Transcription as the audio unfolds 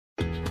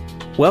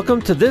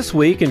Welcome to This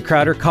Week in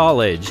Crowder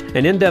College,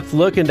 an in-depth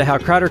look into how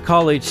Crowder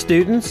College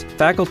students,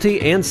 faculty,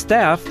 and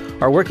staff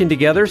are working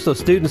together so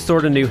students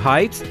soar to new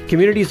heights,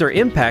 communities are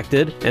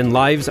impacted, and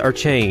lives are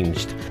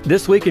changed.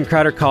 This Week in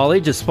Crowder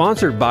College is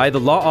sponsored by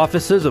the law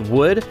offices of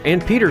Wood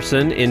and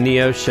Peterson in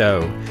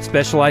Neosho,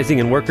 specializing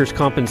in workers'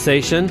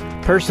 compensation,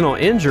 personal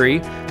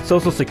injury,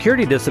 Social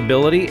Security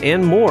disability,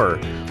 and more.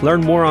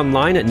 Learn more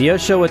online at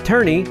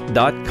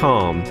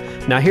neoshoattorney.com.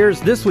 Now here's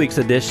this week's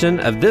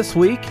edition of This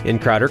Week in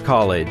Crowder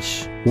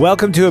College.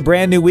 Welcome to a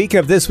brand new week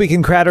of This Week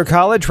in Crowder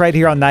College right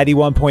here on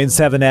 91.7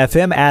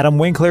 FM. Adam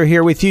Winkler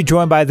here with you,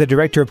 joined by the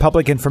Director of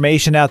Public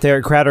Information out there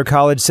at Crowder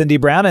College, Cindy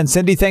Brown. And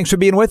Cindy, thanks for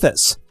being with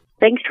us.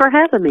 Thanks for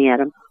having me,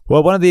 Adam.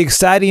 Well, one of the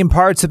exciting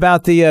parts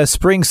about the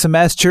spring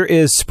semester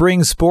is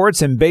spring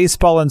sports, and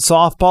baseball and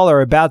softball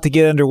are about to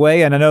get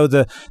underway. And I know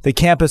the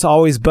campus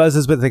always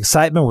buzzes with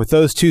excitement with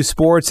those two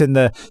sports and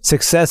the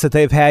success that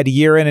they've had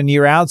year in and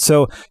year out.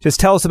 So just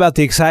tell us about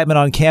the excitement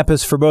on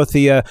campus for both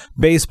the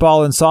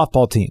baseball and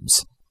softball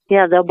teams.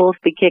 Yeah, they'll both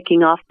be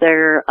kicking off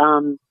their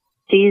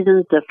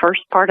seasons the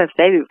first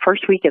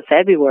week of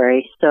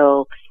February.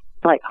 So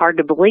it's like hard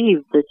to believe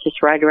it's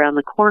just right around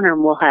the corner,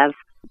 and we'll have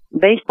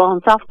baseball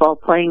and softball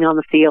playing on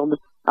the field,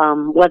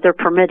 weather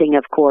permitting,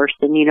 of course.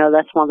 And, you know,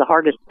 that's one of the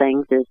hardest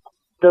things is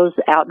those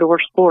outdoor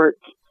sports,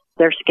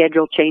 their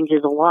schedule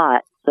changes a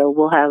lot. So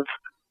we'll have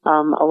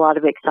a lot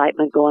of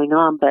excitement going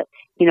on. But,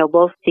 you know,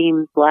 both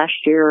teams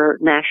last year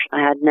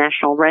had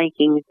national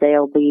rankings.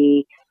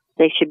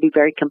 They should be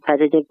very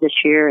competitive this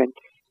year. And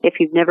if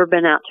you've never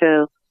been out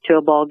to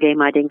a ball game,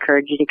 I'd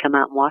encourage you to come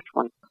out and watch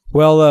one.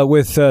 Well,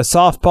 with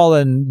softball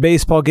and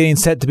baseball getting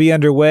set to be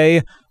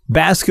underway,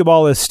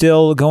 basketball is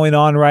still going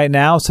on right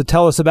now. So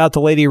tell us about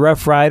the Lady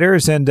Rough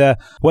Riders and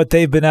what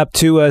they've been up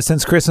to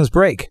since Christmas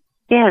break.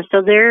 Yeah,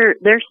 so their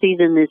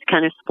season is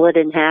kind of split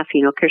in half.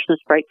 You know, Christmas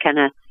break kind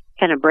of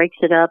breaks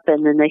it up,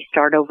 and then they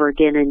start over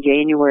again in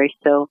January.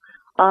 So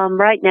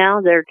right now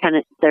they're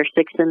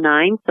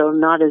 6-9, so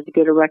not as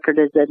good a record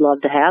as they'd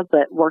love to have,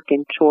 but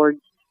working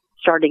towards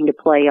starting to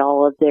play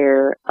all of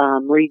their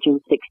Region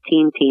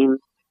 16 teams.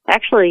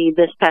 Actually,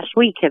 this past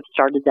week have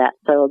started that,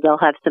 so they'll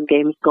have some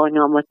games going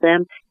on with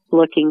them,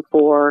 looking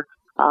for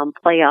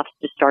playoffs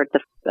to start the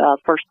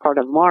first part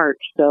of March.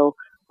 So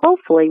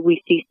hopefully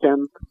we see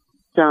some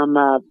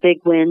big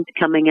wins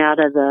coming out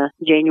of the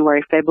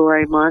January,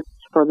 February months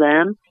for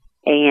them,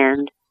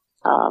 and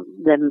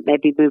then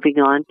maybe moving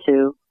on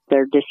to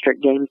their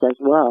district games as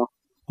well.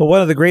 Well,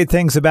 one of the great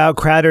things about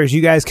Crowder is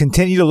you guys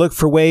continue to look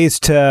for ways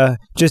to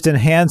just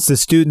enhance the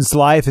student's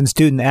life and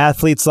student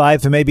athlete's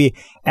life and maybe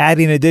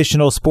adding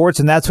additional sports.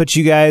 And that's what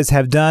you guys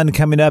have done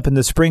coming up in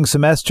the spring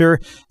semester,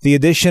 the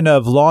addition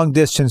of long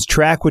distance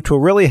track, which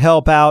will really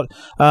help out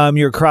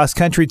your cross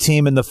country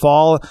team in the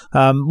fall.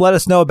 Let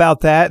us know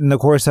about that. And of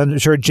course, I'm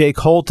sure Jake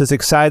Holt is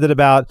excited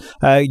about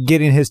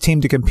getting his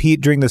team to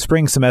compete during the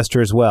spring semester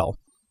as well.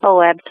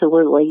 Oh,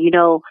 absolutely. You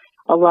know,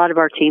 a lot of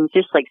our teams,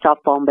 just like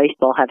softball and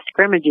baseball, have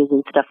scrimmages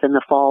and stuff in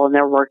the fall, and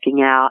they're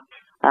working out.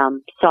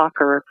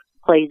 Soccer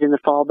plays in the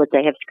fall, but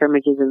they have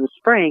scrimmages in the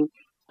spring.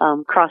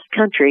 Cross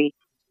country,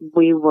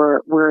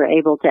 we're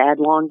able to add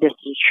long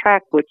distance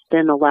track, which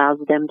then allows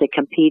them to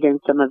compete in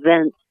some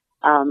events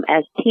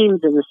as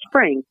teams in the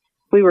spring.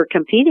 We were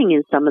competing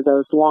in some of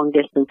those long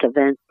distance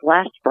events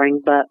last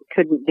spring, but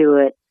couldn't do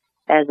it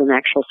as an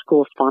actual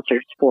school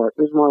sponsored sport.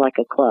 It was more like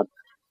a club.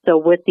 So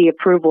with the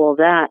approval of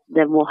that,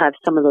 then we'll have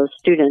some of those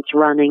students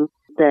running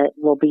that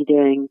will be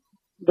doing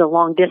the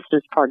long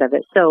distance part of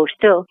it. So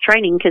still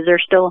training, because they're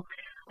still,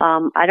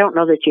 I don't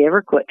know that you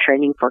ever quit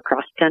training for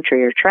cross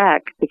country or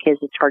track because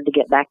it's hard to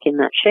get back in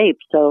that shape.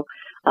 So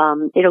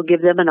it'll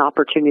give them an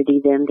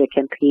opportunity then to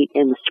compete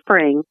in the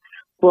spring.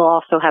 We'll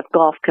also have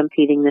golf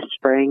competing this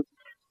spring.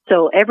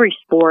 So every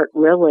sport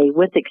really,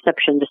 with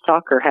exception to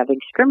soccer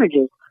having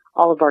scrimmages,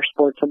 all of our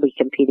sports will be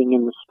competing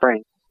in the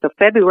spring. So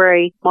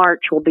February,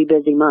 March will be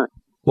busy months.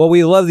 Well,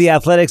 we love the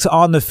athletics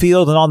on the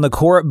field and on the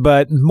court,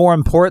 but more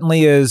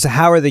importantly is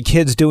how are the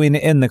kids doing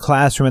in the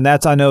classroom? And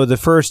that's, I know, the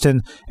first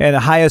and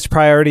highest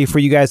priority for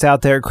you guys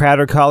out there at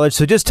Crowder College.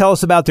 So just tell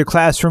us about their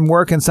classroom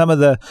work and some of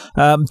the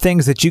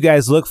things that you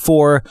guys look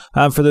for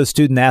those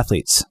student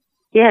athletes.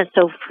 Yeah,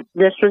 so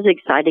this was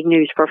exciting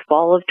news for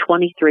fall of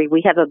 23.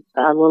 We have a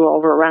little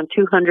over around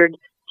 200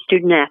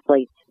 student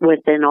athletes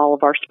within all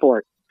of our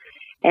sports.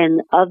 And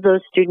of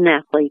those student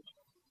athletes,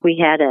 we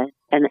had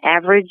an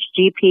average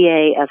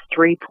GPA of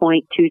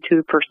 3.22%.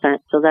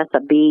 So that's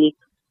a B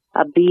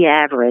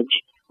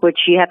average, which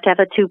you have to have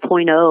a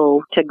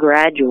 2.0 to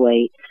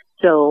graduate.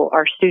 So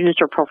our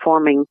students are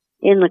performing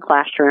in the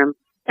classroom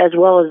as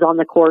well as on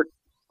the court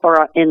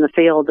or in the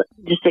field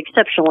just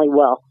exceptionally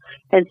well.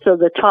 And so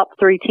the top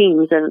three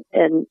teams,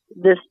 and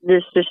this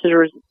just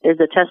is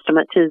a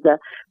testament to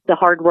the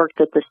hard work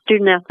that the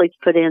student athletes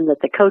put in,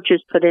 that the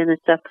coaches put in and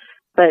stuff.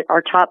 But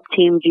our top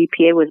team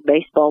GPA was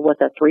baseball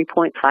with a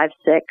 3.56,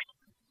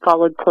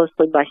 followed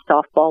closely by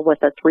softball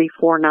with a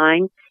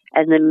 3.49,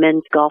 and then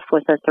men's golf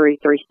with a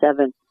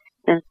 3.37.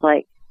 And it's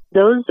like,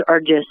 those are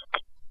just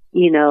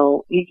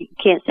you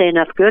can't say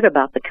enough good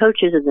about the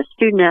coaches and the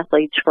student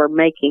athletes for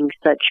making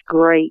such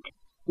great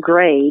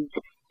grades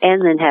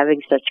and then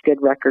having such good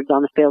records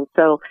on the field.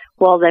 So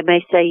while they may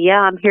say, yeah,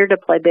 I'm here to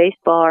play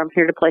baseball or I'm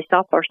here to play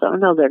softball, so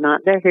no, they're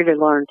not. They're here to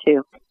learn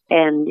too.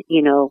 And,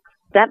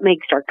 that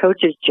makes our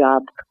coaches'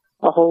 job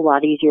a whole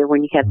lot easier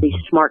when you have these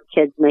smart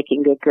kids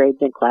making good grades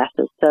in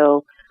classes.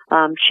 So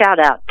shout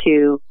out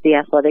to the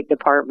athletic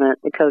department,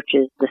 the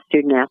coaches, the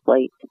student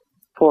athletes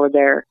for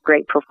their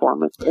great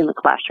performance in the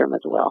classroom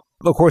as well.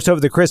 Of course, over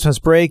the Christmas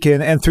break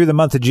and through the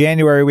month of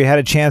January, we had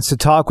a chance to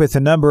talk with a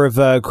number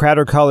of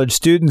Crowder College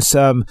students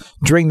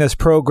during this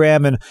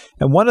program. And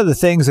one of the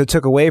things that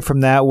took away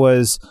from that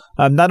was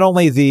not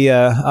only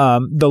the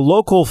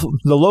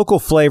local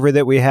flavor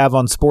that we have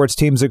on sports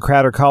teams at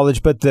Crowder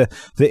College, but the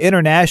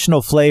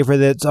international flavor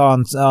that's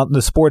on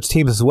the sports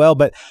teams as well,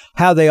 but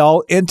how they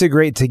all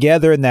integrate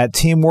together in that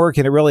teamwork,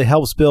 and it really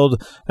helps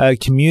build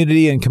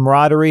community and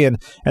camaraderie.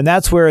 And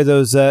that's where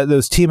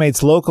those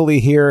teammates locally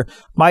here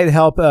might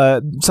help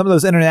some of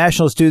those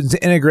international students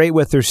integrate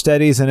with their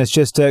studies, and it's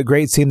just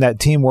great seeing that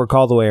teamwork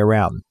all the way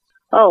around.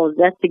 Oh,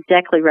 that's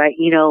exactly right.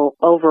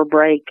 Over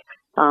break,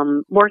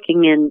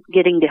 working and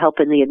getting to help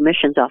in the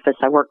admissions office,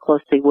 I work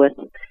closely with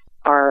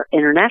our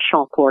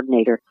international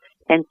coordinator.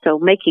 And so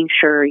making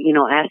sure,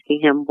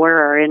 asking him, where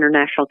are our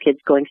international kids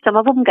going? Some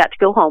of them got to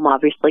go home,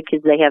 obviously,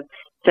 because they have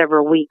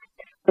several weeks.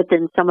 But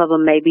then some of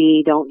them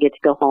maybe don't get to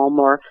go home,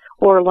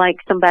 or like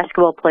some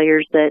basketball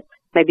players that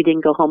maybe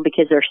didn't go home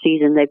because their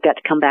season, they've got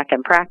to come back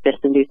and practice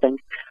and do things.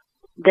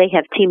 They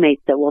have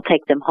teammates that will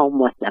take them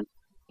home with them.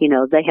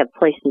 They have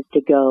places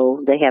to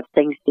go. They have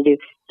things to do.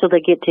 So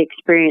they get to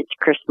experience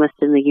Christmas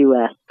in the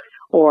U.S.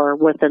 or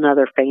with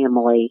another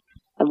family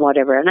and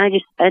whatever.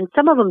 And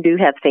some of them do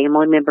have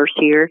family members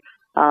here,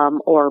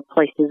 or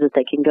places that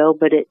they can go.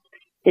 But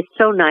it's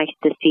so nice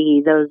to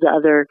see those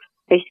other,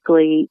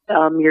 basically,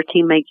 your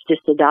teammates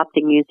just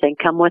adopting you and saying,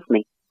 come with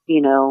me,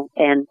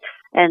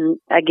 and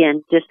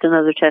again, just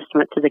another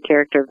testament to the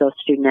character of those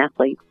student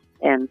athletes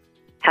and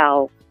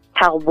how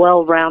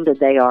well-rounded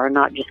they are,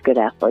 not just good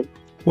athletes.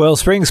 Well,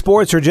 spring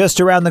sports are just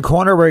around the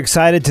corner. We're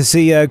excited to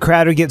see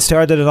Crowder get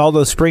started in all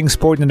those spring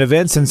sporting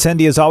events. And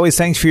Cindy, as always,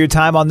 thanks for your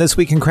time on This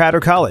Week in Crowder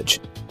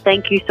College.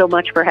 Thank you so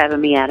much for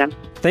having me, Adam.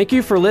 Thank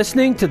you for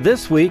listening to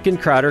This Week in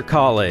Crowder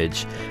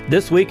College.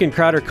 This Week in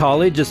Crowder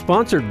College is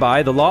sponsored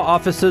by the law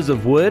offices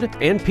of Wood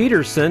and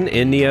Peterson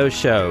in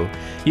Neosho.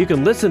 You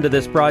can listen to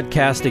this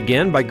broadcast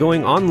again by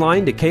going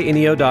online to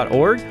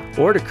kneo.org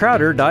or to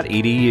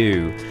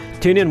crowder.edu.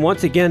 Tune in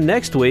once again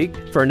next week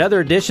for another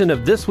edition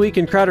of This Week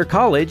in Crowder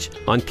College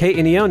on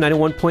KNEO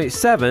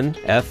 91.7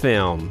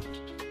 FM.